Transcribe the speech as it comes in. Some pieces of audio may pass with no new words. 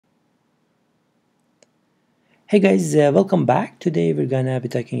Hey guys, welcome back. Today we're gonna be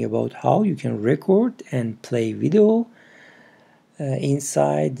talking about how you can record and play video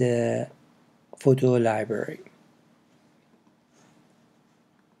inside the photo library.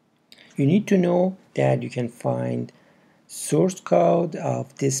 You need to know that you can find source code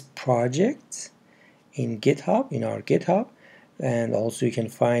of this project in GitHub, in our GitHub, and also you can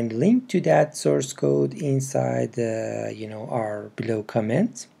find link to that source code inside our below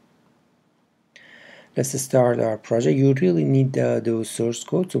comment. Let's start our project. You really need those source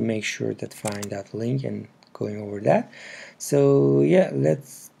code to make sure that find that link and going over that. So yeah,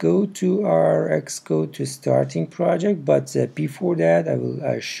 let's go to our Xcode to starting project. But before that,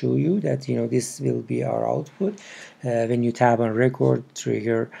 I'll show you that this will be our output. When you tap on record,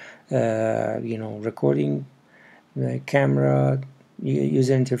 trigger recording camera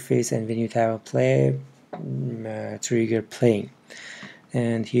user interface, and when you tap on play, trigger playing.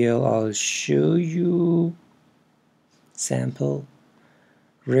 And here I'll show you sample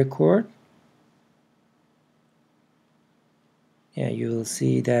record. Yeah, you will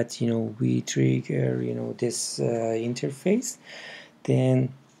see that we trigger this interface,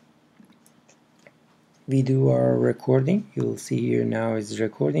 then we do our recording. You will see here now it's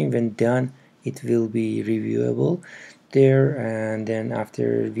recording. When done, it will be reviewable there, and then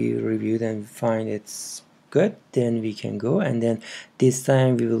after we review and find it's good, then we can go, and then this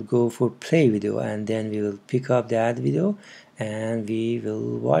time we will go for play video, and then we will pick up that video and we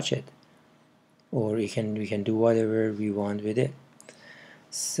will watch it, or we can do whatever we want with it.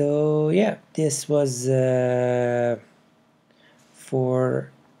 So yeah, this was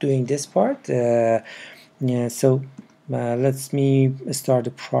for doing this part. Yeah, so let's me start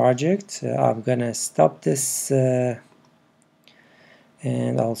the project. I'm gonna stop this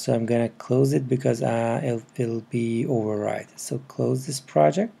and also I'm gonna close it because it will be override. So close this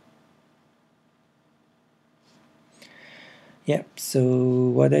project. Yep, so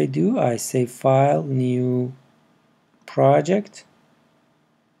what I do, I say file, new project.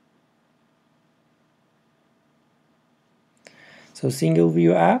 So single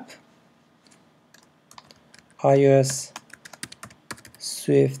view app, iOS,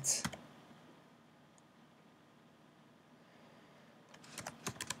 Swift,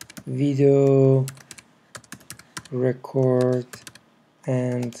 video, record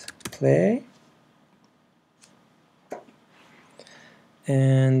and play.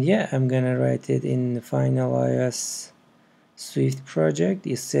 And yeah, I'm gonna write it in the final iOS Swift project.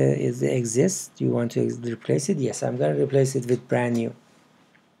 It exists. Do you want to replace it? Yes, I'm gonna replace it with brand new.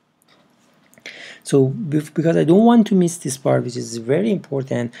 So because I don't want to miss this part, which is very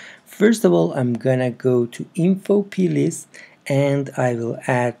important, first of all, I'm gonna go to info.plist and I will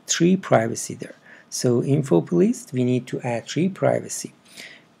add 3 privacy there. So info.plist, we need to add 3 privacy.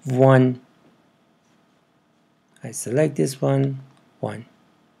 1, I select this one, 1,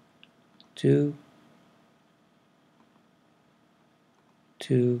 2,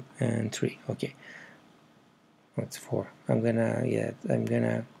 2 and 3. Okay, that's 4. I'm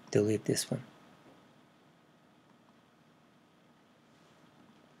gonna delete this one.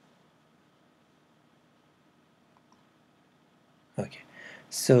 Okay,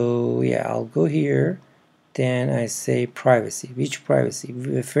 so yeah, I'll go here, then I say privacy. Which privacy?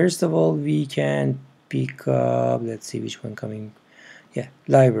 First of all, we can pick up, let's see which one coming. Yeah,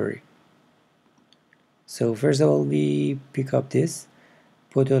 library. So first of all, we pick up this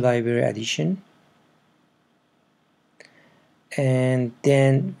PhotoLibrary addition, and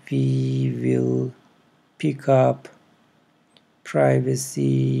then we will pick up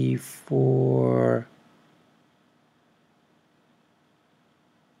privacy for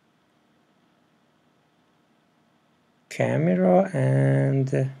camera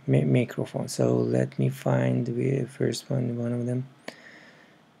and microphone. So let me find the first one of them.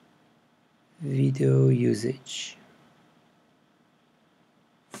 Video usage.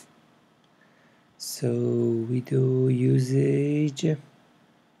 So video usage,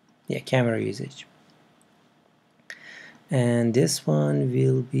 yeah, camera usage. And this one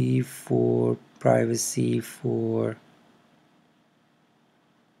will be for privacy for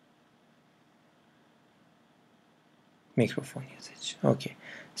microphone usage. Okay,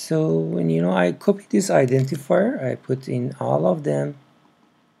 so when I copy this identifier, I put in all of them,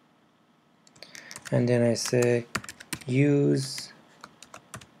 and then I say use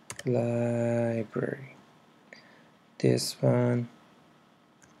library. This one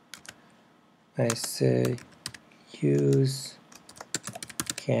I say use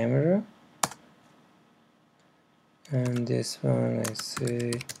camera, and this one I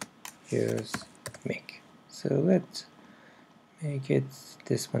say use mic. So let's make it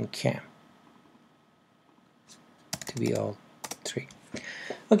this one cam. to be all 3.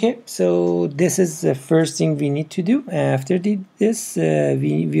 Okay, so this is the first thing we need to do. After this,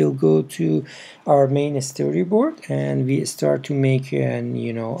 we will go to our main storyboard and we start to make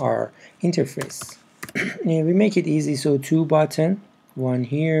our interface. We make it easy, so 2 buttons, one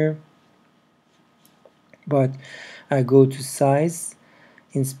here, but I go to size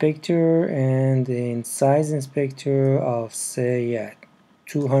inspector, and in size inspector I'll say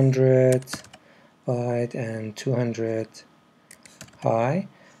 200 wide and 200 high.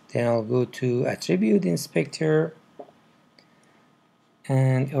 Then I'll go to attribute inspector,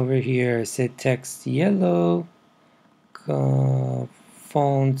 and over here set text yellow,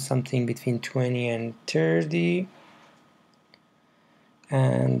 font something between 20 and 30,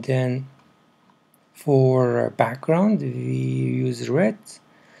 and then for background we use red.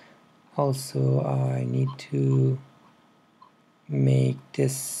 Also I need to make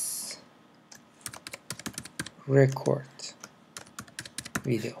this record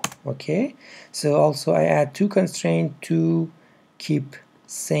video. Okay, so also I add 2 constraints to keep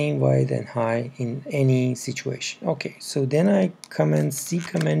same wide and high in any situation. Okay, so then I command C,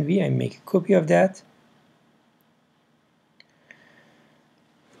 command V, I make a copy of that.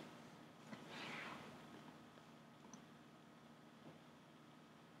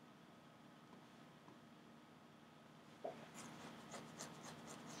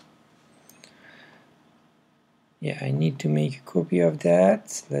 Yeah, I need to make a copy of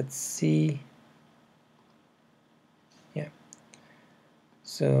that. Let's see. Yeah.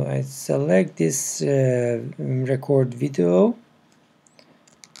 So I select this record video,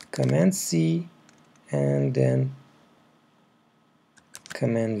 command C, and then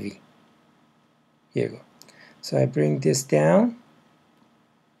command V. Here you go. So I bring this down.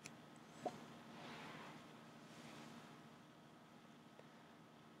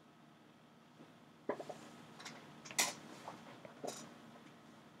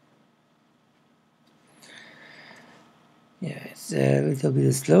 Yeah, it's a little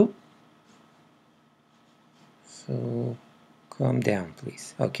bit slow. So calm down,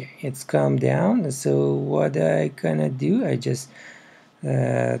 please. Okay, it's calm down. So what I gonna do, I just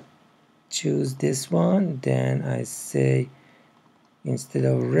choose this one, then I say instead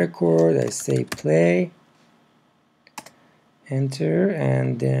of record I say play, enter,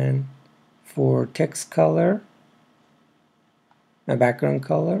 and then for text color, my background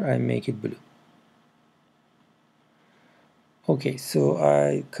color, I make it blue. Okay, so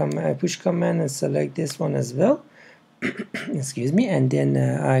I push command and select this one as well. Excuse me, and then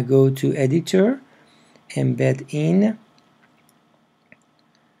I go to editor, embed in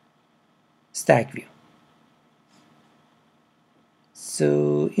stack view.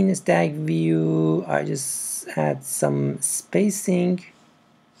 So in stack view I just add some spacing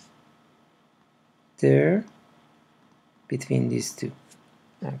there between these two.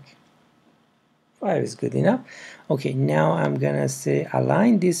 Okay, 5 is good enough. Okay, now I'm gonna say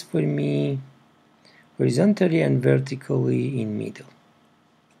align this for me horizontally and vertically in middle.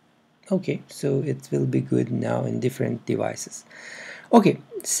 Okay, so it will be good now in different devices. Okay,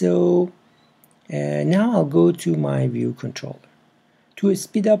 so now I'll go to my view controller. To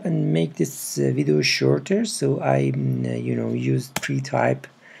speed up and make this video shorter, so I used pre-type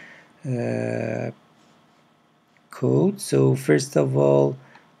code. So first of all,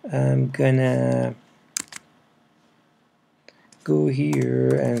 I'm gonna go here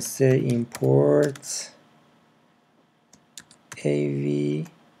and say import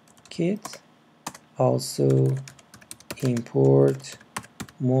AVKit, also import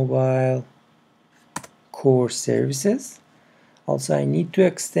MobileCoreServices. Also I need to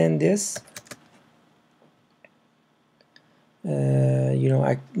extend this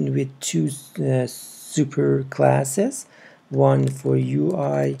with 2 super classes, one for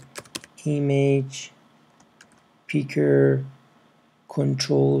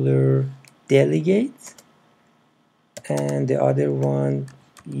UIImagePickerControllerDelegate and the other one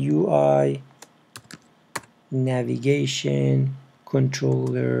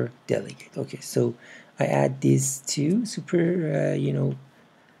UINavigationControllerDelegate. Okay, so I add these 2 super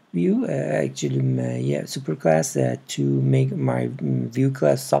view super class to make my view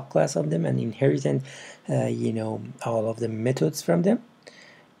class subclass of them and inherit and all of the methods from them.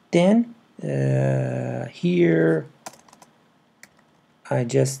 Then here I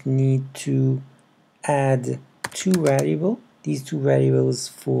just need to add 2 variables. These 2 variables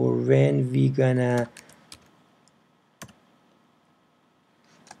for when we gonna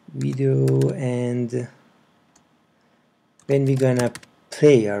video and when we gonna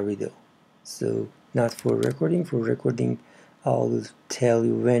play our video. So not for recording. For recording I'll tell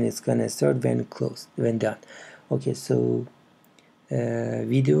you when it's gonna start, when closed, when done. Okay, so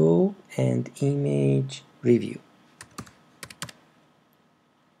video and image review.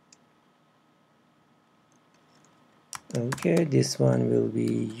 Okay, this one will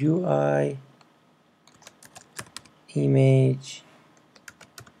be UI image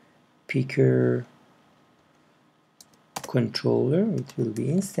picker controller. It will be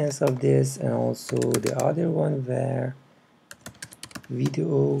instance of this, and also the other one where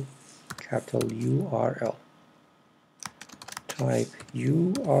video capital URL type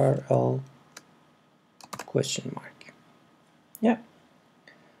URL question mark. Yeah,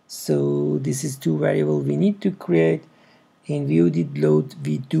 so this is two variables we need to create. In view did load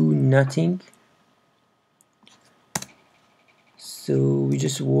we do nothing, so we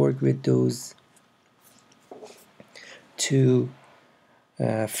just work with those two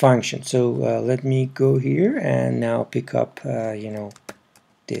functions. So let me go here and now pick up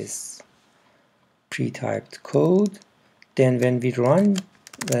this pre-typed code. Then when we run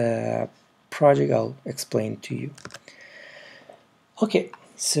the project, I'll explain to you. Okay,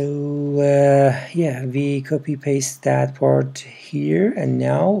 so yeah, we copy paste that part here, and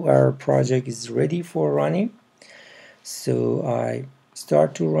now our project is ready for running. So I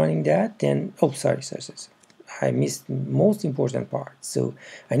start to running that, then sorry, I missed most important part. So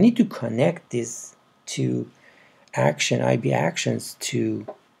I need to connect this to action IB actions to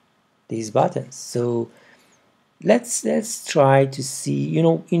these buttons. So let's try to see,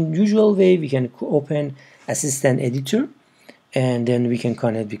 in usual way we can open assistant editor and then we can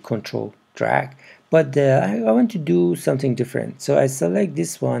connect with control drag, but I want to do something different. So I select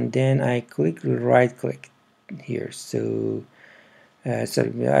this one, then I right click here. So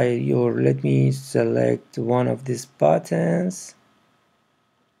sorry, let me select one of these buttons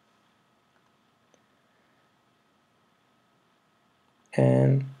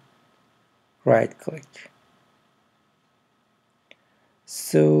and right click.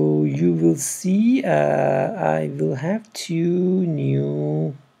 So you will see I will have two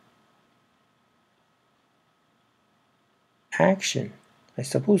new action I'm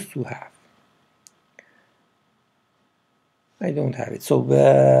supposed to have. I don't have it. So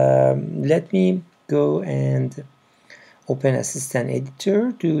let me go and open assistant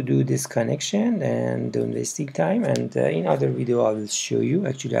editor to do this connection and don't wasting time, and in other video I will show you.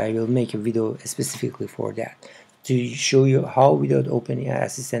 Actually I will make a video specifically for that to show you how without opening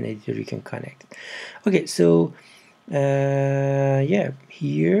assistant editor you can connect. Okay, so yeah,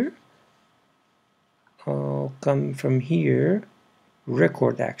 here I'll come from here,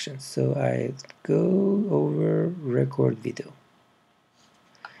 record actions. So I go over record video,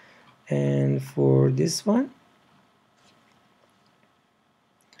 and for this one,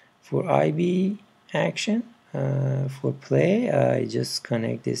 for IB action, for play, I just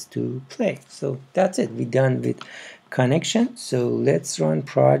connect this to play. So that's it, we're done with connection. So let's run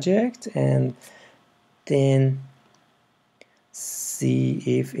project and then see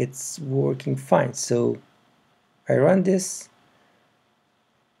if it's working fine. So I run this,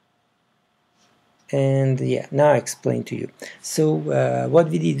 and yeah, now I explain to you. So what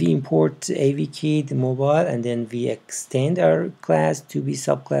we did, we import AVKit mobile, and then we extend our class to be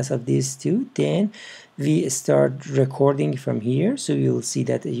subclass of these two. Then we start recording from here. So you'll see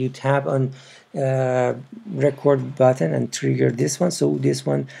that you tap on record button and trigger this one. So this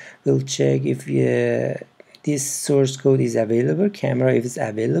one will check if this source code is available, camera if it's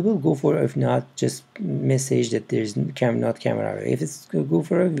available, go for it. If not, just message that there's not camera. If it's go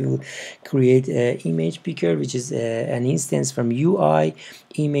for it, we will create a image picker, which is an instance from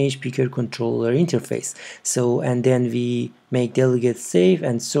UIImagePickerController interface. So and then we make delegate save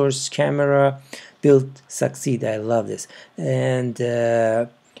and source camera build succeed. I love this. And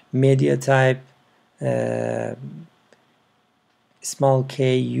mediaType small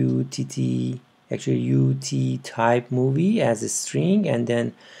kUTT actually kUTTypeMovie as a string, and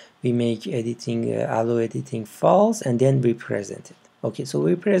then we make editing allow editing false, and then we present it. Okay, so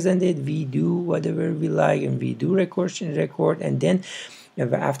we present it, we do whatever we like, and we do record, and then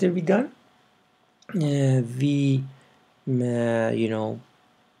after we done, we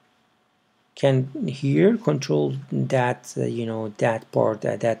can here control that that part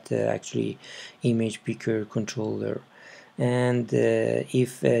that actually image picker controller. And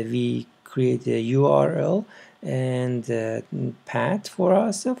if we create a URL and path for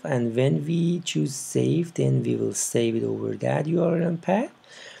ourselves, and when we choose save, then we will save it over that URL and path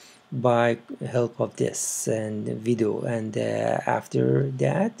by help of this and video. And after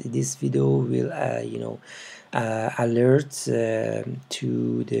that, this video will alert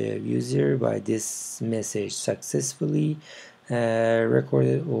to the user by this message: successfully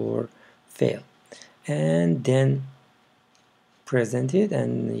recorded or failed. and then present it,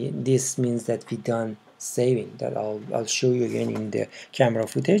 and this means that we done saving. That I'll show you again in the camera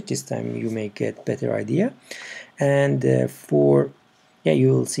footage. This time you may get better idea. And yeah, you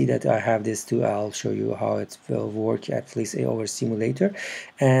will see that I have this too. I'll show you how it will work, at least over simulator.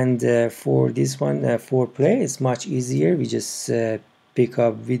 And for this one, for play, it's much easier. We just pick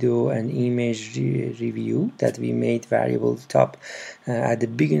up video and image review that we made variable top at the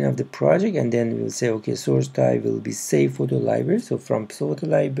beginning of the project, and then we'll say, okay, source type will be save photo library. So from photo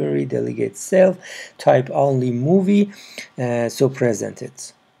library delegate self type only movie, so present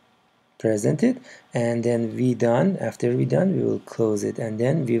it, and then after we done, we will close it, and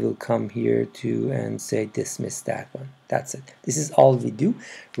then we will come here to and say dismiss that one. That's it. This is all we do,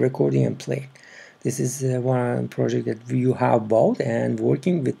 recording and play. This is one project that you have bought and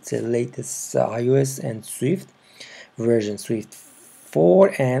working with the latest iOS and Swift version, Swift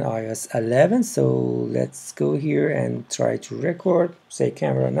 4 and iOS 11. So let's go here and try to record. Say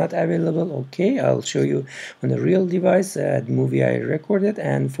camera not available. Okay, I'll show you on a real device the movie I recorded,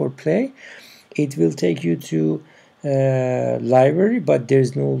 and for play it will take you to library, but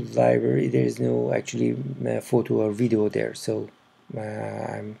there's no library, there's no actually photo or video there. So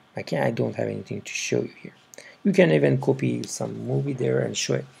I don't have anything to show you here. You can even copy some movie there and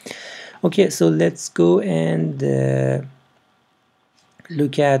show it. Okay, so let's go and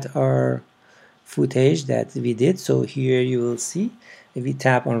look at our footage that we did. So here you will see, if we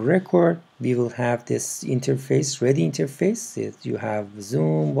tap on record, we will have this interface, ready interface. You have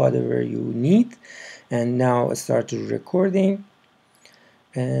zoom, whatever you need, and now start to recording,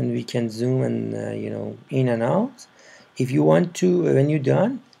 and we can zoom and in and out. If you want to, when you're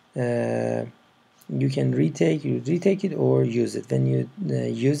done, you can retake it or use it. When you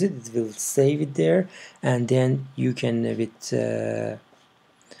use it, it will save it there, and then you can with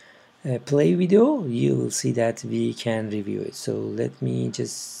play video, you will see that we can review it. So let me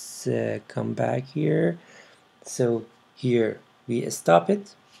just come back here. So here we stop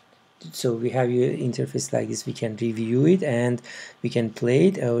it. So we have your interface like this. We can review it and we can play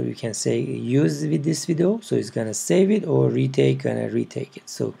it, or we can say use with this video. So it's gonna save it, or retake it.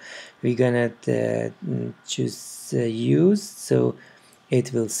 So we're gonna choose use. So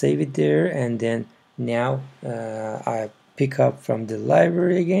it will save it there, and then now I pick up from the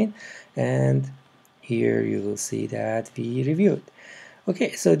library again, and here you will see that we reviewed.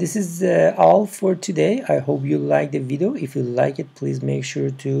 Okay, so this is all for today. I hope you like the video. If you like it, please make sure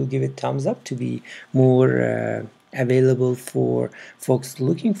to give it thumbs up to be more available for folks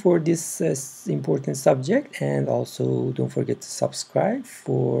looking for this important subject, and also don't forget to subscribe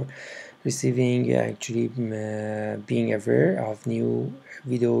for receiving actually being aware of new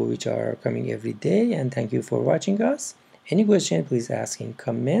video which are coming every day. And thank you for watching us. Any question, please ask in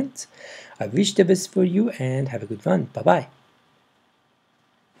comment. I wish the best for you and have a good one. Bye bye.